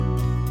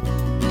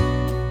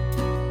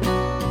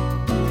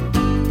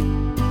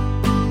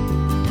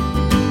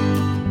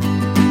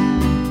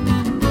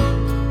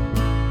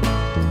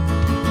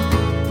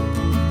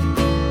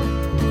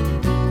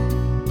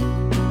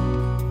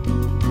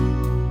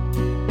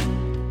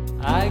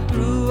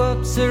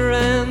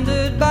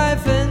surrounded by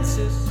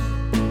fences,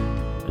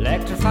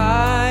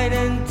 electrified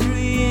and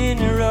 3 in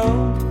a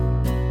row,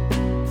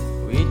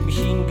 with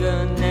machine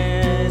gun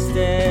nests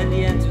at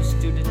the entrance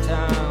to the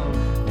town,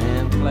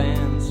 and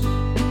plans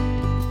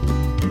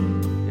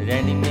that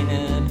any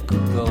minute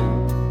could go.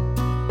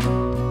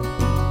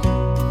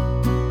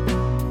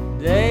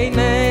 They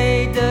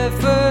made the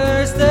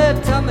first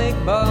atomic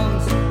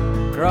bombs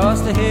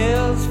across the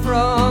hills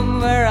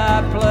from where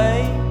I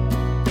play.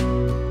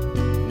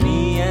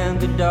 Me and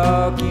the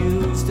dog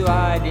used to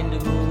hide in the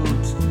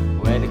woods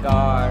where the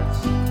guards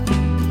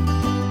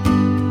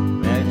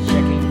were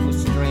checking for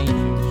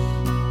strangers.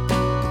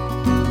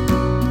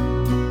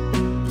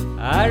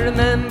 I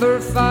remember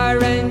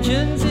fire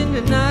engines in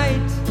the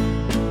night,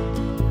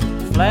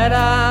 flat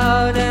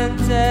out and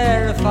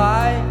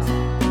terrified,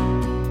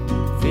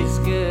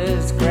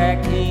 whiskers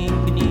cracking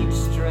beneath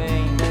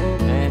strain,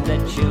 and the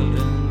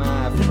children,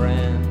 my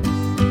friends,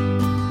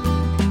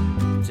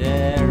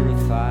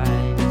 terrified.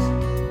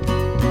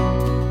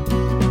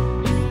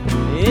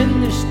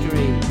 In the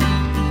street,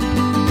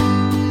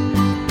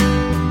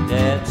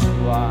 that's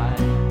why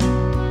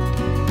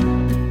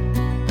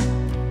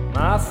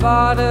my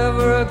father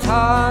worked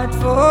hard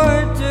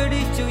for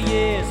 32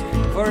 years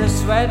for a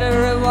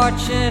sweater, a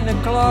watch and a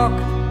clock,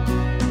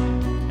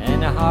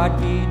 and a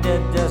heartbeat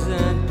that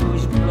doesn't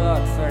push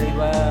blood very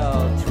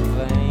well through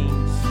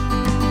veins,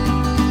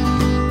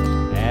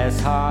 as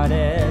hard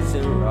as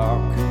a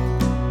rock.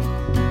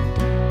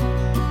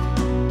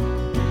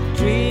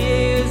 3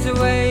 years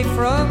away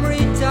from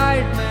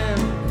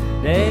retirement,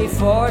 they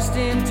forced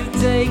him to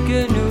take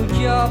a new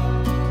job,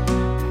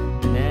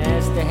 and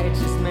as the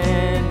hedges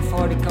man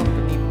for the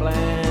company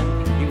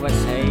plan, he was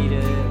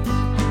hated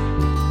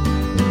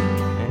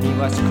and he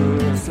was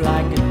cursed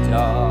like a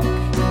dog.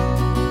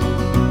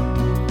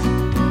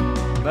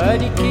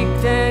 But he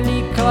kicked and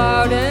he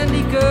clawed and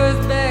he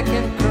cursed back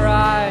and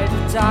cried,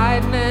 a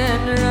tired man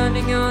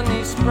running on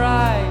his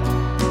pride.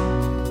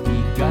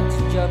 He got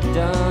the job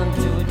done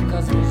to it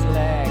because of his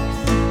legs.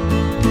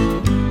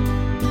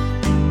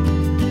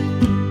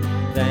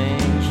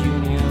 Thanks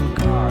Union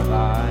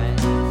Carbide.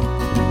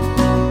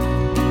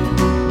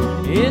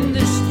 In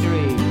the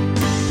street,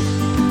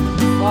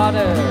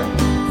 Father,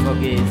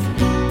 forgive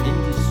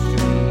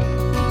industry.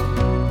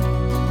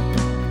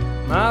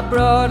 My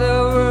brother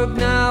worked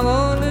now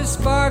on a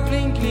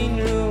sparkling clean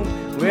room,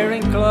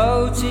 wearing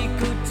clothes he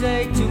could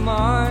take to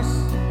Mars.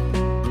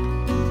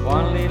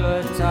 One little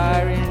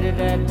attire into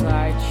that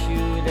tight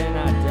shoe, then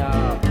I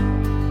doubt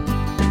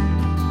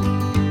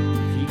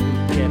he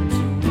could get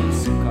to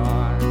his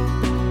car.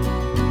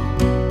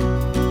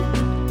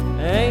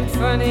 Ain't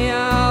funny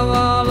how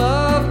all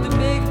of the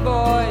big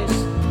boys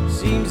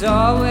seems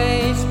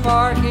always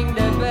parking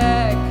their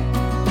back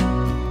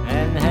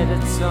and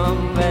headed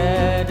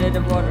somewhere that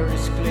the water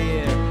is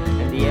clear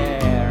and the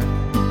air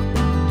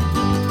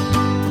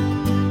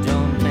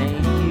don't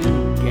make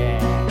you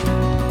gag.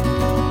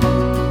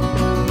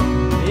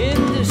 In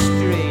the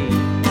street,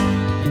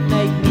 it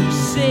make me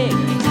sick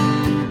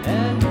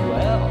and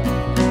well.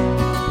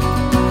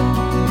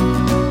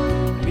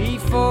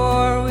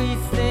 Before we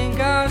think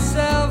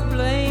ourselves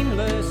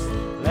blameless,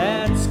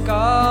 let's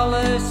call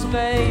a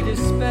spade a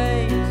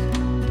spade.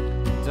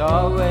 It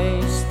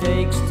always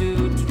takes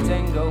two to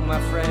tango, my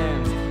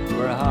friends.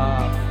 We're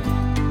half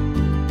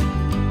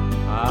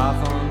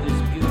on this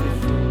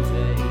beautiful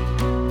day.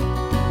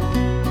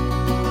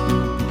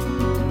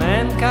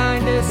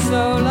 Mankind is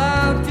sold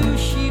out to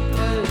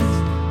sheepless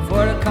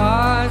for the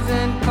cars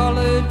and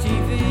color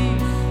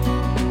TVs,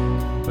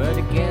 but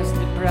against